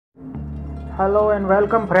Hello and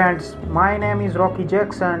welcome friends, my name is Rocky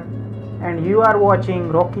Jackson and you are watching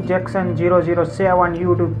Rocky Jackson 007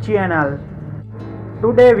 YouTube channel.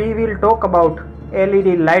 Today we will talk about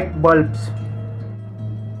LED light bulbs.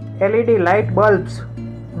 LED light bulbs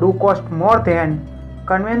do cost more than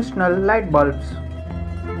conventional light bulbs,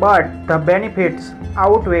 but the benefits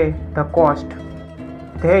outweigh the cost.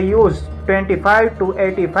 They use 25 to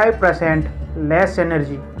 85% less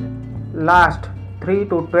energy, last 3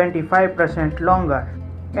 to 25% longer,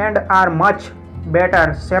 and are much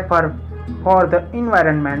better, safer for the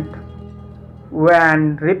environment.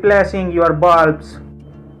 When replacing your bulbs,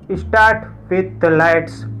 start with the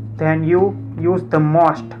lights that you use the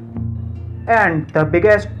most. And the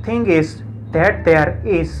biggest thing is that there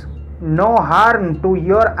is no harm to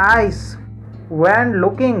your eyes when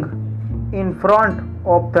looking in front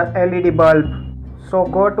of the LED bulb. So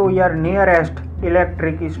go to your nearest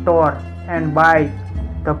electric store and buy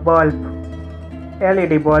the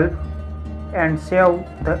LED bulb and save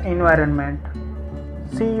the environment.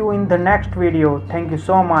 See you in the next video. Thank you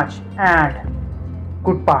so much and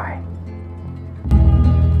goodbye.